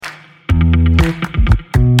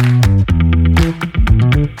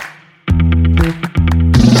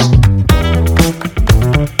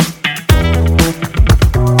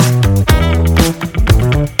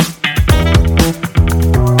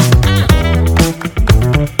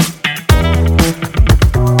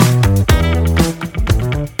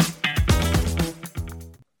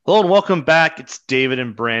Hello and welcome back. It's David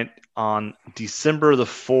and Brent on December the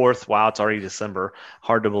 4th. Wow, it's already December.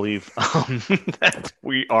 Hard to believe that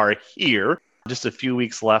we are here. Just a few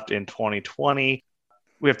weeks left in 2020.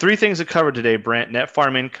 We have three things to cover today, Brent. Net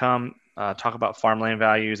farm income, talk about farmland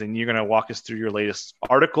values, and you're going to walk us through your latest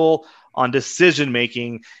article on decision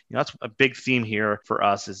making. That's a big theme here for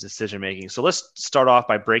us is decision making. So let's start off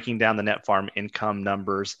by breaking down the net farm income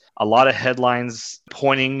numbers. A lot of headlines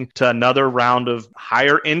pointing to another round of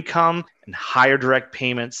higher income and higher direct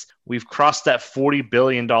payments. We've crossed that $40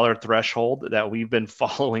 billion threshold that we've been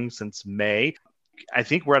following since May. I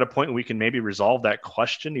think we're at a point where we can maybe resolve that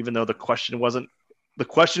question, even though the question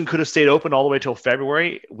could have stayed open all the way till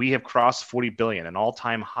February. We have crossed 40 billion, an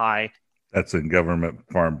all-time high. That's in government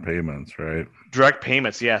farm payments, right? Direct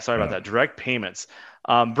payments. Yeah, sorry about that. Direct payments.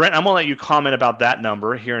 Brent, I'm going to let you comment about that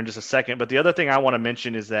number here in just a second. But the other thing I want to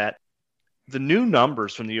mention is that the new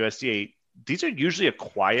numbers from the USDA, these are usually a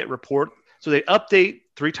quiet report. So they update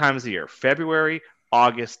 3 times a year, February,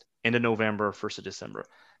 August, end of November, 1st of December.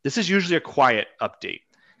 This is usually a quiet update.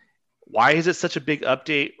 Why is it such a big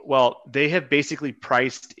update? Well, they have basically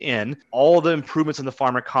priced in all the improvements in the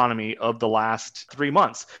farm economy of the last 3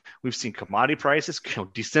 months. We've seen commodity prices.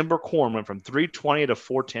 December corn went from 320 to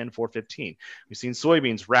 410, 415. We've seen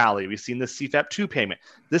soybeans rally. We've seen the CFAP 2 payment.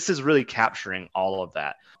 This is really capturing all of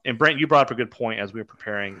that. And Brent, you brought up a good point as we were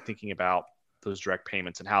preparing, thinking about those direct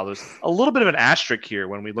payments and how there's a little bit of an asterisk here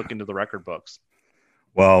when we look into the record books.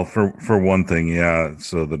 Well, for one thing, yeah.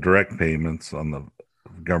 So the direct payments on the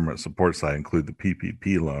government support side include the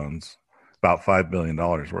PPP loans, about $5 billion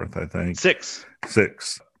worth, I think.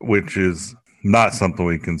 Six, which is not something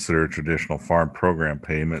we consider a traditional farm program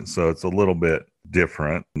payment. So it's a little bit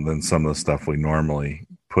different than some of the stuff we normally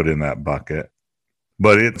put in that bucket.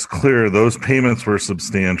 But it's clear those payments were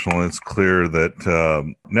substantial, and it's clear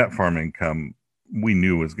that net farm income we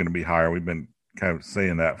knew was going to be higher. We've been kind of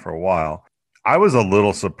saying that for a while. I was a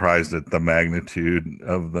little surprised at the magnitude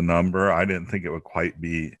of the number. I didn't think it would quite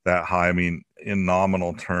be that high. I mean, in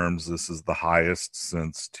nominal terms, this is the highest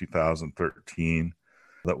since 2013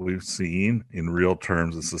 that we've seen. In real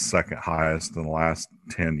terms, it's the second highest in the last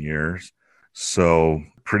 10 years. So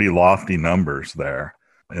pretty lofty numbers there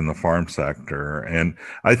in the farm sector. And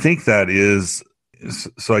I think that is,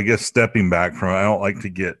 so I guess stepping back from it, I don't like to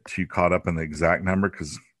get too caught up in the exact number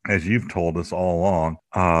because as you've told us all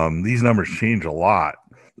along, these numbers change a lot.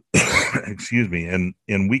 Excuse me. And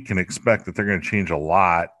we can expect that they're going to change a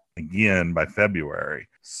lot again by February.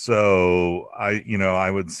 So I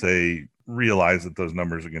would say realize that those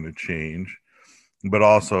numbers are going to change, but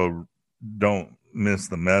also don't miss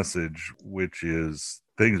the message, which is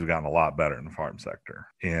things have gotten a lot better in the farm sector.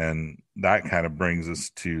 And that kind of brings us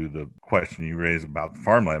to the question you raised about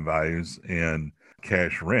farmland values and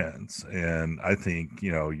cash rents. And I think,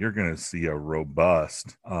 you're going to see a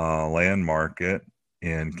robust land market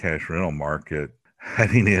and cash rental market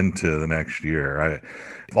heading into the next year.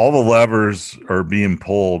 All the levers are being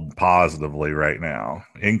pulled positively right now.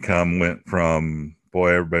 Income went from,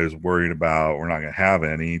 everybody's worried about we're not going to have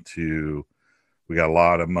any to we got a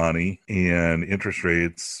lot of money, and interest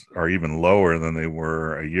rates are even lower than they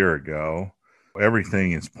were a year ago.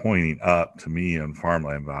 Everything is pointing up to me on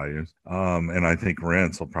farmland values. And I think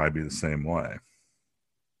rents will probably be the same way.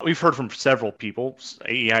 We've heard from several people,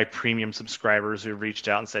 AEI premium subscribers who reached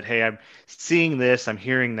out and said, hey, I'm seeing this, I'm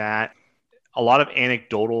hearing that. A lot of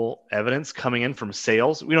anecdotal evidence coming in from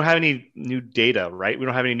sales. We don't have any new data, right? We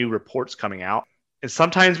don't have any new reports coming out. And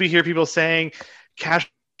sometimes we hear people saying cash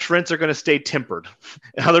rents are going to stay tempered.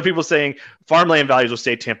 And other people saying farmland values will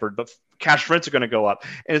stay tempered, but cash rents are going to go up.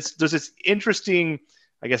 And there's this interesting,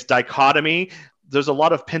 dichotomy. There's a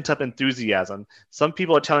lot of pent-up enthusiasm. Some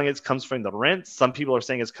people are telling it comes from the rent. Some people are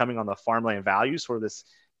saying it's coming on the farmland value, sort of this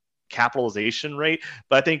capitalization rate.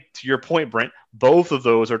 But I think to your point, Brent, both of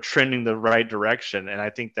those are trending the right direction. And I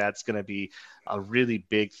think that's going to be a really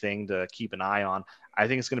big thing to keep an eye on. I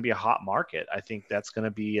think it's going to be a hot market. I think that's going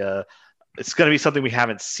to be it's going to be something we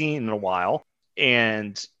haven't seen in a while.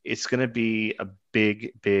 And it's going to be a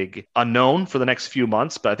big, big unknown for the next few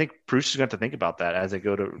months. But I think producers are going to have to think about that as they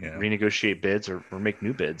go to renegotiate bids or make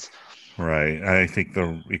new bids. Right. I think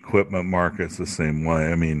the equipment market's the same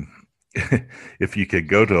way. I mean, if you could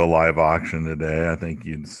go to a live auction today, I think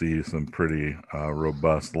you'd see some pretty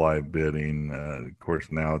robust live bidding. Of course,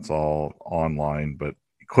 now it's all online, but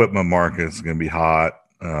equipment market is going to be hot.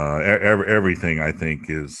 Everything, I think,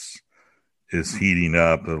 is heating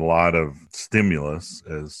up. There's a lot of stimulus,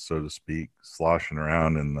 as so to speak, sloshing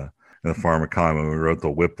around in the farm economy. We wrote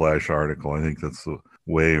the Whiplash article. I think that's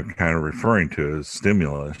way of kind of referring to it as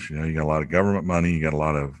stimulus. You got a lot of government money, you got a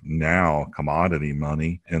lot of now commodity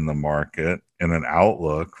money in the market, and an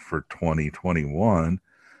outlook for 2021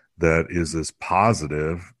 that is as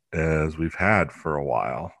positive as we've had for a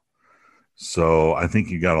while. So I think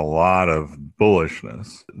you got a lot of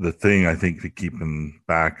bullishness. The thing I think to keep in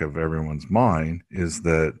back of everyone's mind is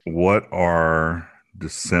that what are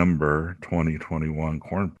December 2021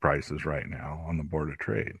 corn prices right now on the Board of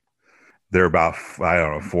Trade? They're about, I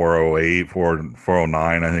don't know, 408,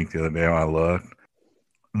 409, I think the other day when I looked.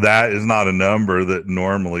 That is not a number that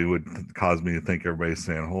normally would cause me to think everybody's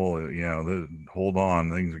saying, hold on,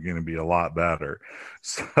 things are going to be a lot better.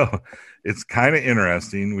 So it's kind of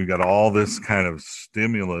interesting. We've got all this kind of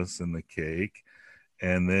stimulus in the cake.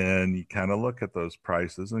 And then you kind of look at those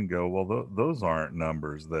prices and go, well, those aren't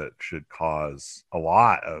numbers that should cause a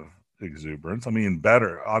lot of exuberance. I mean,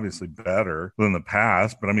 obviously better than the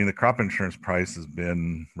past. But I mean, the crop insurance price has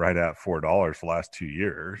been right at $4 the last 2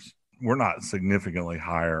 years. We're not significantly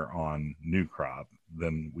higher on new crop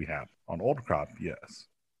than we have on old crop, yes.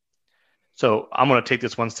 So I'm going to take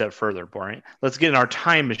this one step further, Brian. Let's get in our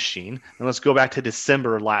time machine and let's go back to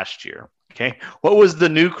December last year. Okay. What was the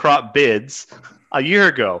new crop bids a year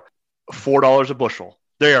ago? $4 a bushel.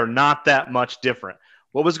 They are not that much different.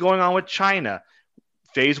 What was going on with China?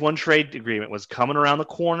 Phase 1 trade agreement was coming around the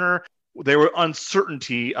corner. There were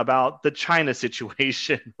uncertainty about the China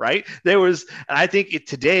situation, right? And I think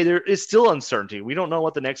today there is still uncertainty. We don't know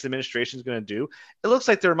what the next administration is going to do. It looks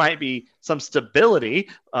like there might be some stability,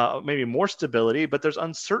 maybe more stability, but there's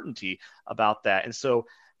uncertainty about that. And so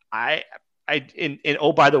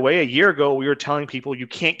oh, by the way, a year ago, we were telling people you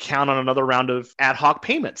can't count on another round of ad hoc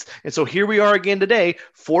payments. And so here we are again today,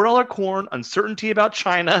 $4 corn, uncertainty about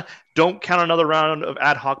China, don't count another round of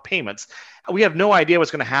ad hoc payments. We have no idea what's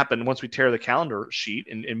going to happen once we tear the calendar sheet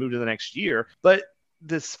and move to the next year. But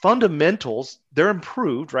this fundamentals, they're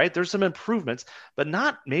improved, right? There's some improvements, but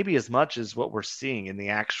not maybe as much as what we're seeing in the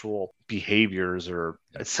actual behaviors or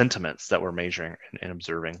sentiments that we're measuring and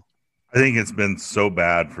observing. I think it's been so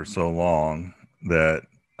bad for so long that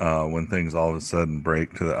when things all of a sudden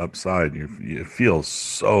break to the upside, it feels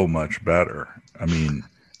so much better. I mean,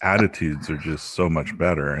 attitudes are just so much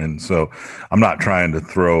better. And so I'm not trying to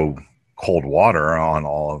throw cold water on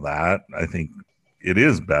all of that. I think it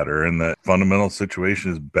is better, and the fundamental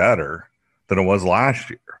situation is better than it was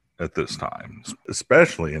last year at this time,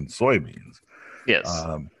 especially in soybeans. Yes.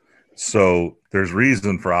 So there's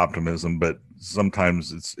reason for optimism, but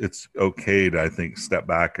sometimes it's okay to, I think, step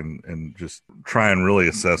back and just try and really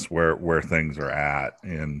assess where things are at.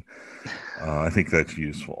 And I think that's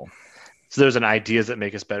useful. So there's an Ideas That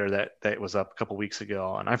Make Us Better that was up a couple weeks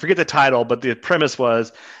ago. And I forget the title, but the premise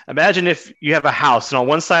was, imagine if you have a house, and on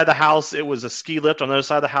one side of the house, it was a ski lift. On the other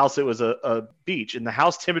side of the house, it was a beach. And the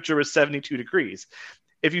house temperature was 72 degrees.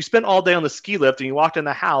 If you spent all day on the ski lift and you walked in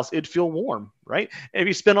the house, it'd feel warm, right? And if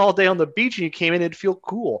you spent all day on the beach and you came in, it'd feel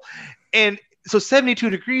cool. And so 72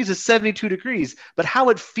 degrees is 72 degrees, but how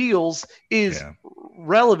it feels is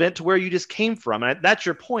relevant to where you just came from. And that's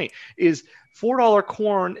your point, is $4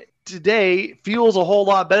 corn today feels a whole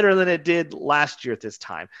lot better than it did last year at this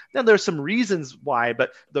time. Now, there's some reasons why,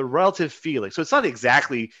 but the relative feeling. So it's not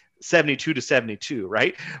exactly 72 to 72,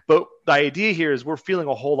 right? But the idea here is we're feeling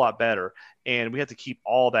a whole lot better, and we have to keep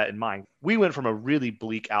all that in mind. We went from a really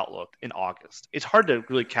bleak outlook in August. It's hard to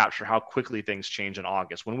really capture how quickly things change in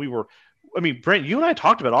August. Brent, you and I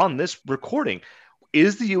talked about on this recording,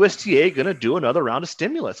 is the USDA going to do another round of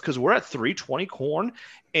stimulus? Because we're at $3.20 corn,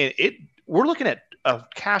 and we're looking at a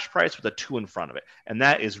cash price with a 2 in front of it, and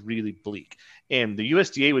that is really bleak. And the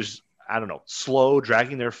USDA was, slow,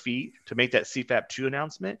 dragging their feet to make that CFAP2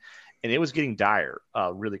 announcement, and it was getting dire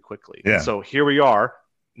really quickly. Yeah. So here we are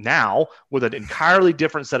now with an entirely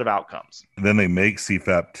different set of outcomes. And then they make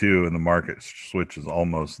CFAP2, and the market switches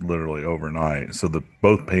almost literally overnight. So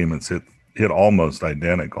both payments hit almost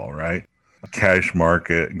identical, right? Cash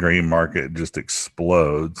market, grain market just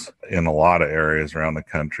explodes in a lot of areas around the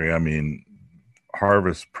country. I mean,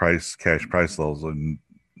 harvest price, cash price levels are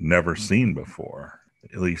never seen before,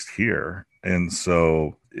 at least here. And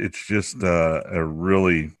so it's just a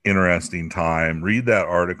really interesting time. Read that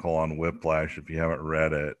article on Whiplash if you haven't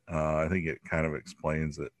read it. I think it kind of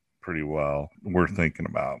explains it pretty well. Worth thinking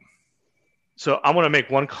about. So I want to make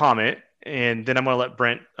one comment, and then I'm going to let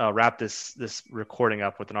Brent wrap this recording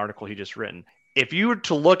up with an article he just written. If you were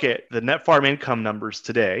to look at the net farm income numbers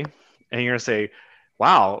today, and you're going to say,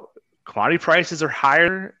 wow, commodity prices are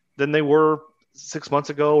higher than they were 6 months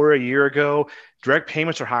ago or a year ago, direct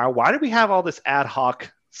payments are higher, why do we have all this ad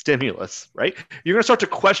hoc stimulus, right? You're going to start to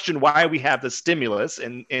question why we have the stimulus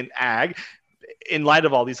in ag. in light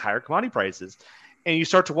of all these higher commodity prices. And you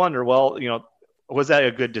start to wonder, well, was that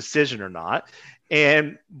a good decision or not?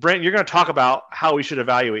 And Brent, you're going to talk about how we should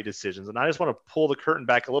evaluate decisions. And I just want to pull the curtain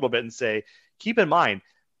back a little bit and say, keep in mind,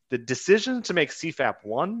 the decision to make CFAP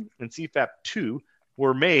 1 and CFAP 2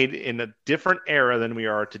 were made in a different era than we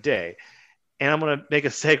are today. And I'm going to make a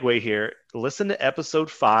segue here. Listen to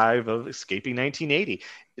episode 5 of Escaping 1980.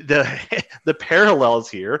 The parallels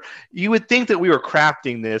here. You would think that we were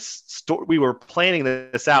crafting this story. We were planning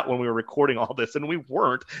this out when we were recording all this, and we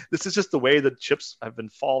weren't. This is just the way the chips have been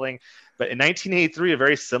falling. But in 1983, a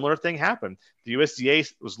very similar thing happened. The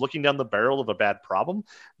USDA was looking down the barrel of a bad problem.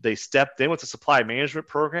 They stepped in with a supply management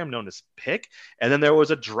program known as PIC, and then there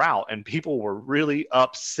was a drought, and people were really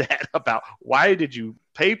upset about why did you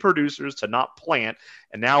pay producers to not plant,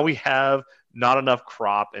 and now we have not enough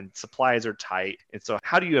crop and supplies are tight. And so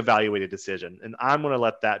how do you evaluate a decision? And I'm going to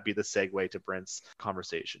let that be the segue to Brent's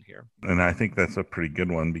conversation here. And I think that's a pretty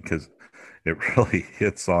good one because it really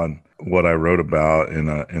hits on what I wrote about in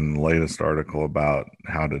the latest article about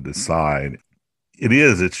how to decide.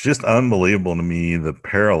 It's just unbelievable to me, the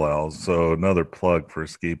parallels. So another plug for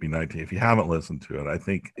Escaping 19. If you haven't listened to it, I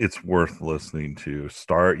think it's worth listening to.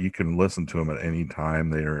 You can listen to them at any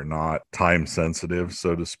time. They are not time sensitive,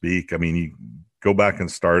 so to speak. I mean, you go back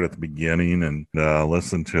and start at the beginning and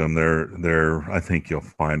listen to them. I think you'll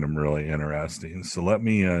find them really interesting. So let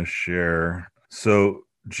me share. So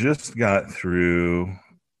just got through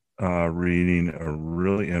reading a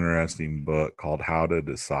really interesting book called How to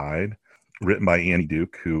Decide, written by Annie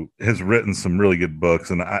Duke, who has written some really good books.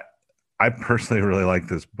 And I personally really like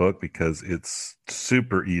this book because it's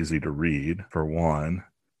super easy to read, for one.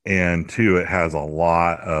 And two, it has a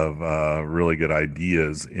lot of really good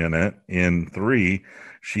ideas in it. And three,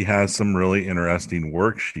 she has some really interesting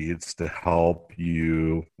worksheets to help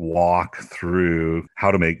you walk through how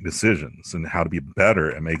to make decisions and how to be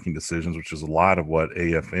better at making decisions, which is a lot of what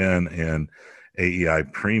AFN and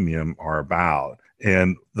AEI Premium are about.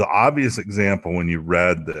 And the obvious example when you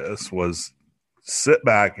read this was, sit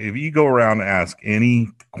back. If you go around and ask any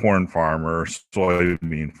corn farmer or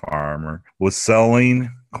soybean farmer, was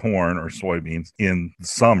selling corn or soybeans in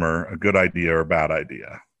summer a good idea or a bad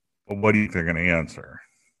idea? Well, what do you think they're going to answer?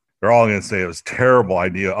 They're all going to say it was a terrible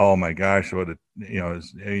idea. Oh my gosh,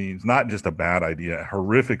 it's not just a bad idea, a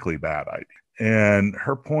horrifically bad idea. And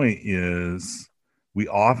her point is, we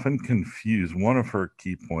often confuse, one of her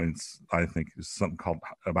key points, I think, is something called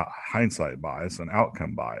about hindsight bias and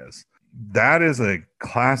outcome bias. That is a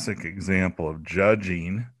classic example of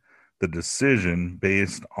judging the decision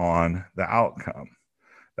based on the outcome.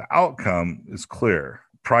 The outcome is clear.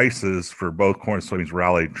 Prices for both corn and soybeans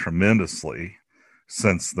rallied tremendously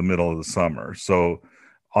since the middle of the summer. So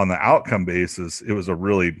on the outcome basis, it was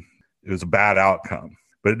a bad outcome.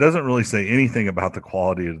 But it doesn't really say anything about the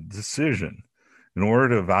quality of the decision. In order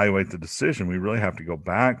to evaluate the decision, we really have to go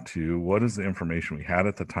back to what is the information we had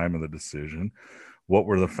at the time of the decision? What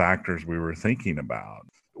were the factors we were thinking about?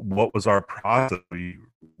 What was our process we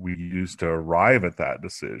used to arrive at that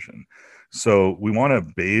decision? So we want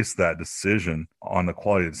to base that decision on the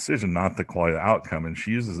quality of the decision, not the quality of the outcome. And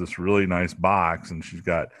she uses this really nice box, and she's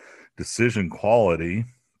got decision quality.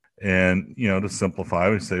 And, to simplify,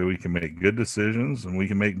 we say we can make good decisions and we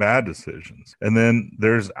can make bad decisions. And then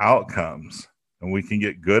there's outcomes. And we can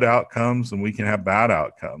get good outcomes and we can have bad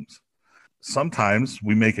outcomes. Sometimes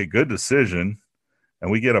we make a good decision and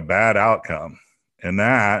we get a bad outcome. And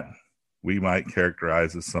that we might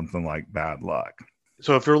characterize as something like bad luck.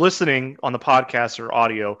 So if you're listening on the podcast or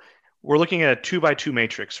audio, we're looking at a 2x2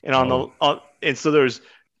 matrix. And and so there's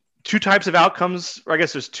two types of outcomes, or I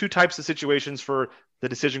guess there's two types of situations for the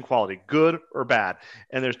decision quality, good or bad.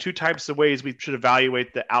 And there's two types of ways we should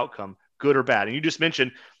evaluate the outcome, good or bad. And you just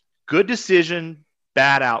mentioned good decision,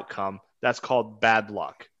 bad outcome. That's called bad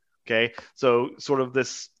luck. Okay. So sort of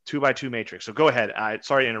this 2x2 matrix. So go ahead.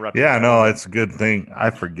 Sorry to interrupt. Yeah, no, it's a good thing.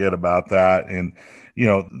 I forget about that. And,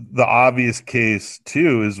 the obvious case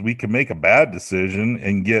too, is we can make a bad decision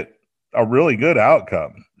and get a really good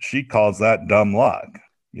outcome. She calls that dumb luck.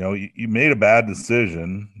 You made a bad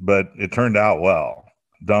decision, but it turned out well.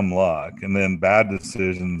 Dumb luck. And then bad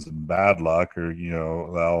decisions and bad luck are,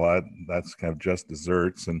 that's kind of just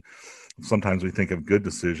desserts. And sometimes we think of good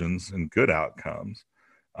decisions and good outcomes,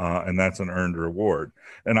 and that's an earned reward.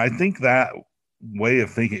 And I think that way of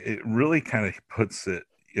thinking, it really kind of puts it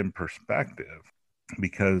in perspective,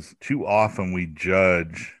 because too often we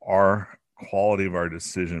judge our quality of our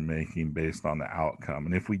decision making based on the outcome.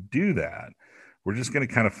 And if we do that, we're just going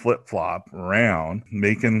to kind of flip-flop around,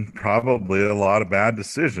 making probably a lot of bad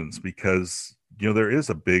decisions, because, there is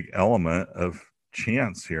a big element of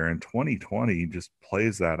chance here, and 2020 just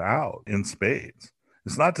plays that out in spades.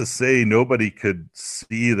 It's not to say nobody could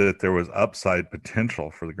see that there was upside potential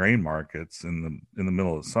for the grain markets in the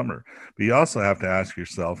middle of the summer, but you also have to ask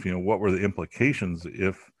yourself, what were the implications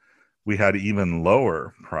if we had even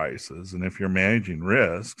lower prices? And if you're managing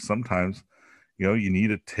risk, sometimes you need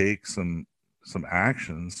to take some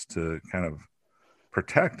actions to kind of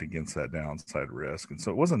protect against that downside risk. And so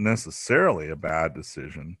it wasn't necessarily a bad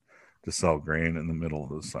decision to sell grain in the middle of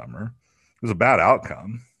the summer. It was a bad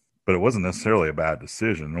outcome, but it wasn't necessarily a bad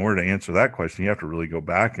decision. In order to answer that question, you have to really go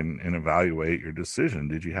back and evaluate your decision.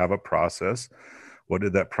 Did you have a process? What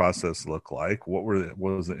did that process look like? What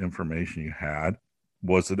was the information you had?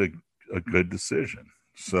 Was it a good decision?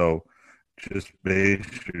 So just base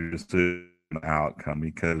your decision outcome,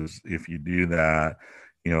 because if you do that,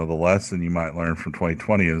 the lesson you might learn from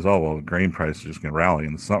 2020 is, grain price is just going to rally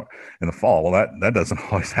in the summer, in the fall. Well, that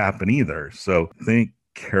doesn't always happen either. So think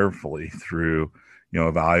carefully through,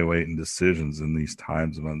 evaluating decisions in these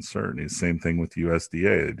times of uncertainty. Same thing with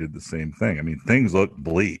USDA. They did the same thing. I mean, things look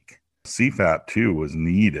bleak. CFAP 2 was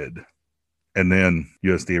needed. And then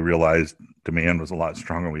USDA realized demand was a lot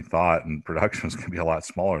stronger than we thought, and production was going to be a lot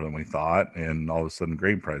smaller than we thought. And all of a sudden,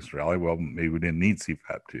 grain price rally. Well, maybe we didn't need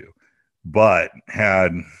CFAP 2. But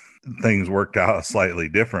had things worked out slightly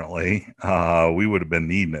differently, we would have been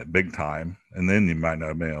needing it big time. And then you might not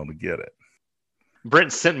have been able to get it.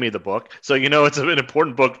 Brent sent me the book, so it's an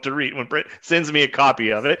important book to read. When Brent sends me a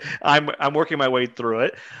copy of it, I'm working my way through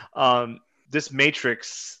it. This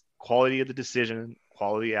matrix, quality of the decision,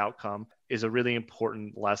 quality outcome, is a really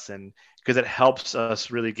important lesson, because it helps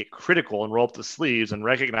us really get critical and roll up the sleeves and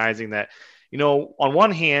recognizing that, on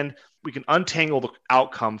one hand, we can untangle the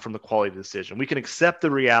outcome from the quality of the decision. We can accept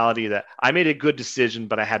the reality that I made a good decision,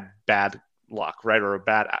 but I had bad luck, right? Or a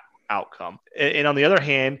bad outcome. And on the other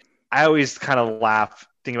hand, I always kind of laugh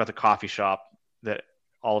thinking about the coffee shop that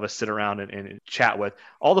all of us sit around and chat with.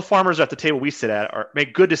 All the farmers at the table we sit at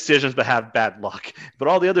make good decisions but have bad luck. But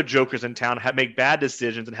all the other jokers in town make bad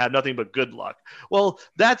decisions and have nothing but good luck. Well,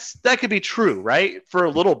 that could be true, right? For a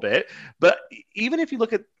little bit. But even if you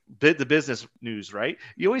look at the business news, right?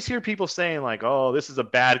 You always hear people saying like, oh, this is a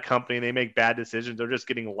bad company. They make bad decisions. They're just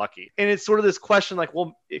getting lucky. And it's sort of this question like,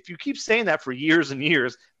 well, if you keep saying that for years and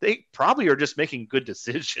years, they probably are just making good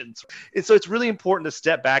decisions. And so it's really important to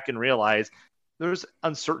step back and realize there's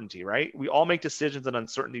uncertainty, right? We all make decisions and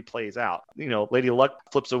uncertainty plays out. Lady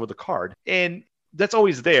Luck flips over the card. And that's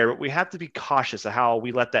always there, but we have to be cautious of how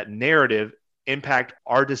we let that narrative impact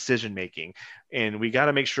our decision making. And we got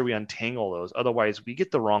to make sure we untangle those. Otherwise, we get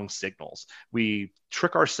the wrong signals. We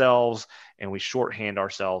trick ourselves and we shorthand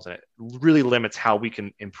ourselves, and it really limits how we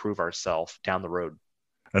can improve ourselves down the road.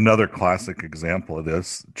 Another classic example of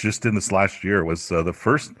this, just in this last year, was the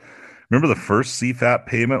first CFAP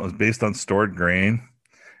payment was based on stored grain.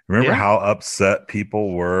 Remember how upset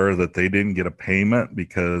people were that they didn't get a payment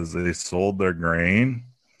because they sold their grain?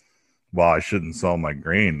 Well, I shouldn't sell my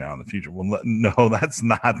grain now in the future. Well, no, that's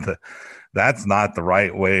not the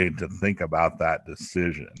right way to think about that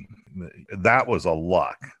decision. That was a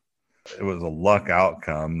luck. It was a luck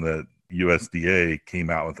outcome that USDA came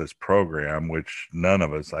out with this program, which none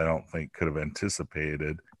of us, I don't think, could have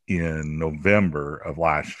anticipated in November of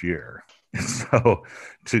last year. So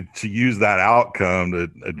to use that outcome to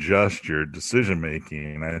adjust your decision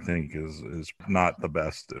making, I think is not the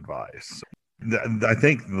best advice. I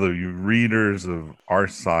think the readers of our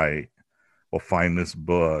site will find this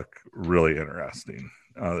book really interesting.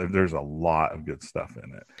 There's a lot of good stuff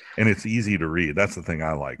in it, and it's easy to read. That's the thing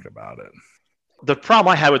I like about it. The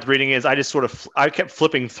problem I had with reading is I kept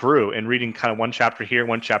flipping through and reading kind of one chapter here,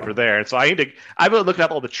 one chapter there. And so I've been looking up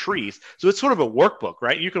all the trees. So it's sort of a workbook,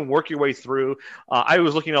 right? You can work your way through. I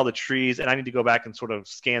was looking at all the trees, and I need to go back and sort of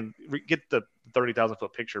get the 30,000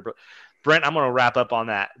 foot picture. But Brent, I'm going to wrap up on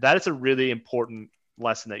that. That is a really important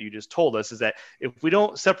lesson that you just told us, is that if we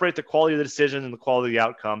don't separate the quality of the decision and the quality of the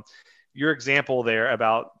outcome, your example there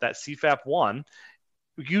about that CFAP 1,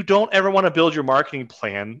 you don't ever want to build your marketing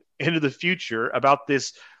plan into the future about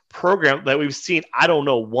this program that we've seen, I don't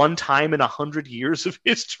know, one time in 100 years of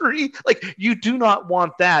history. Like, you do not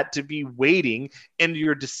want that to be waiting in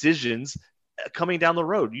your decisions coming down the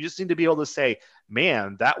road. You just need to be able to say,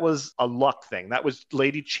 man, that was a luck thing. That was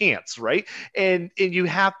Lady Chance, right? And you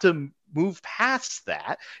have to move past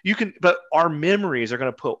that. But our memories are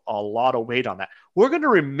going to put a lot of weight on that. We're going to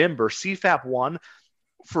remember CFAP 1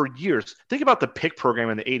 for years. Think about the PIC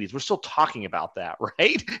program in the 80s. We're still talking about that,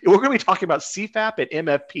 right? We're going to be talking about CFAP and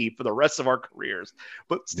MFP for the rest of our careers.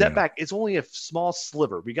 But step back, it's only a small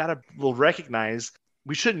sliver. We'll recognize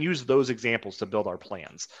we shouldn't use those examples to build our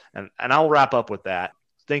plans. And I'll wrap up with that.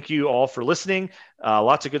 Thank you all for listening.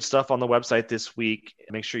 Lots of good stuff on the website this week.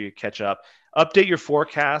 Make sure you catch up, update your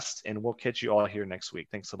forecast, and we'll catch you all here next week.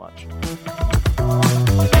 Thanks so much.